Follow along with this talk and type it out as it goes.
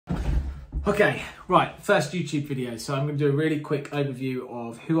Okay, right, first YouTube video. So I'm going to do a really quick overview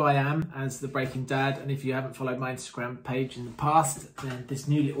of who I am as the Breaking Dad. And if you haven't followed my Instagram page in the past, then this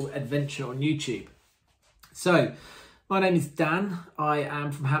new little adventure on YouTube. So my name is Dan. I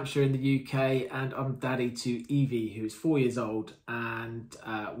am from Hampshire in the UK and I'm daddy to Evie, who is 4 years old. And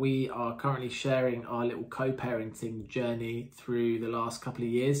we are currently sharing our little co-parenting journey through the last couple of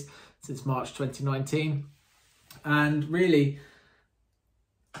years, since March 2019. And really,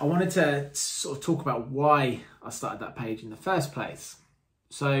 I wanted to sort of talk about why I started that page in the first place.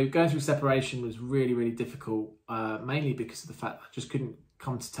 So going through separation was really, really difficult, mainly because of the fact that I just couldn't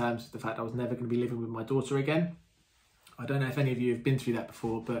come to terms with the fact I was never going to be living with my daughter again. I don't know if any of you have been through that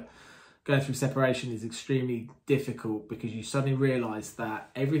before, but going through separation is extremely difficult because you suddenly realise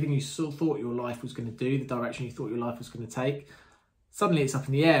that everything you sort of thought your life was going to do, the direction you thought your life was going to take, suddenly it's up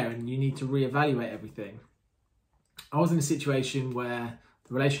in the air and you need to reevaluate everything. I was in a situation where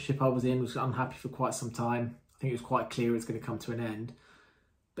the relationship I was in was unhappy for quite some time. I think it was quite clear it was going to come to an end.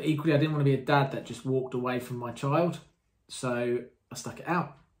 But equally, I didn't want to be a dad that just walked away from my child. So I stuck it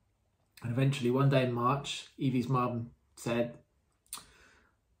out. And eventually, one day in March, Evie's mum said,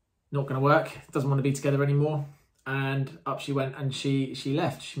 not going to work, doesn't want to be together anymore. And up she went and she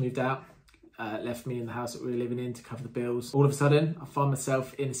left. She moved out, left me in the house that we were living in to cover the bills. All of a sudden, I find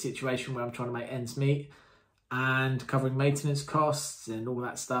myself in a situation where I'm trying to make ends meet and covering maintenance costs and all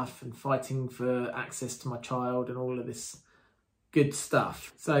that stuff and fighting for access to my child and all of this good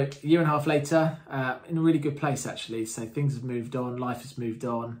stuff. So a year and a half later, in a really good place actually. So things have moved on, life has moved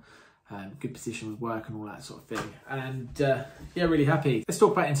on, good position with work and all that sort of thing. And yeah, really happy. Let's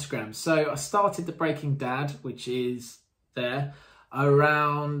talk about Instagram. So I started the Breaking Dad, which is there,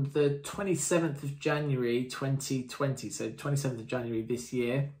 around the 27th of January 2020. So 27th of January this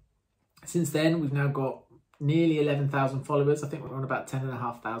year. Since then, we've now got nearly 11,000 followers. I think we're on about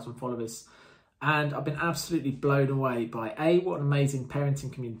 10,500 followers. And I've been absolutely blown away by A, what an amazing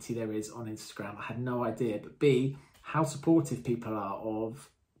parenting community there is on Instagram. I had no idea. But B, how supportive people are of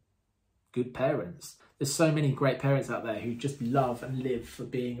good parents. There's so many great parents out there who just love and live for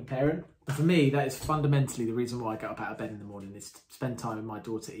being a parent. And for me, that is fundamentally the reason why I get up out of bed in the morning, is to spend time with my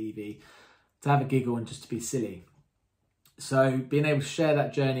daughter Evie, to have a giggle and just to be silly. So being able to share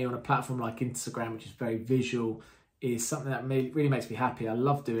that journey on a platform like Instagram, which is very visual, is something that really makes me happy. I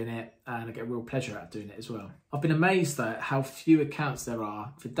love doing it and I get a real pleasure out of doing it as well. I've been amazed though at how few accounts there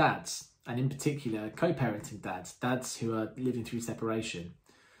are for dads, and in particular co-parenting dads who are living through separation.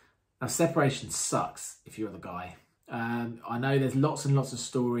 Now separation sucks if you're the guy. I know there's lots and lots of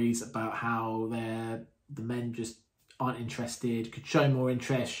stories about how the men just aren't interested, could show more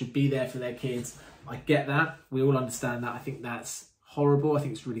interest, should be there for their kids. I get that. We all understand that. I think that's horrible. I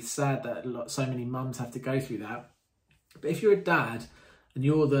think it's really sad that so many mums have to go through that. But if you're a dad and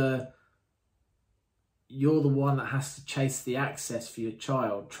you're the one that has to chase the access for your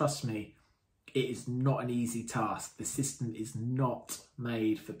child, trust me, it is not an easy task. The system is not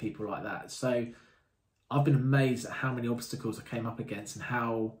made for people like that. So I've been amazed at how many obstacles I came up against and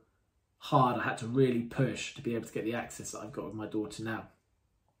how hard I had to really push to be able to get the access that I've got with my daughter now.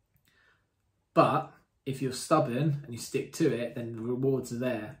 But if you're stubborn and you stick to it, then the rewards are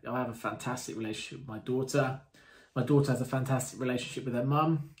there. I have a fantastic relationship with my daughter. My daughter has a fantastic relationship with her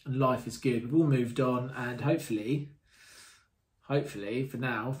mum, and life is good. We've all moved on, and hopefully for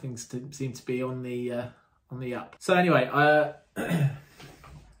now, things seem to be on the up. So anyway,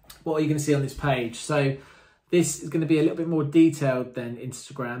 what are you going to see on this page? So this is going to be a little bit more detailed than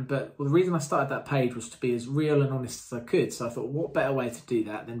Instagram, but the reason I started that page was to be as real and honest as I could. So I thought, what better way to do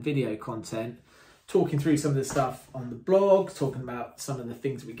that than video content, talking through some of the stuff on the blog, talking about some of the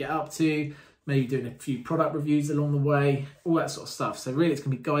things we get up to, maybe doing a few product reviews along the way, all that sort of stuff. So really it's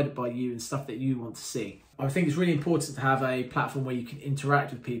going to be guided by you and stuff that you want to see. I think it's really important to have a platform where you can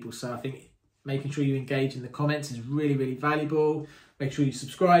interact with people. So I think making sure you engage in the comments is really, really valuable. Make sure you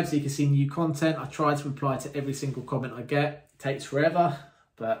subscribe so you can see new content. I try to reply to every single comment I get. It takes forever,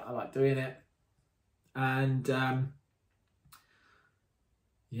 but I like doing it. And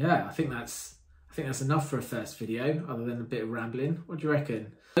yeah, I think that's enough for a first video, other than a bit of rambling. What do you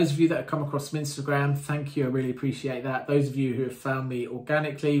reckon? Those of you that have come across from Instagram, thank you. I really appreciate that. Those of you who have found me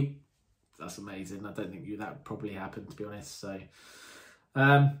organically, that's amazing. I don't think that would probably happen, to be honest. So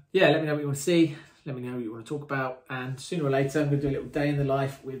yeah, let me know what you want to see. Let me know what you want to talk about. And sooner or later, I'm going to do a little day in the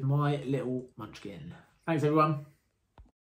life with my little munchkin. Thanks, everyone.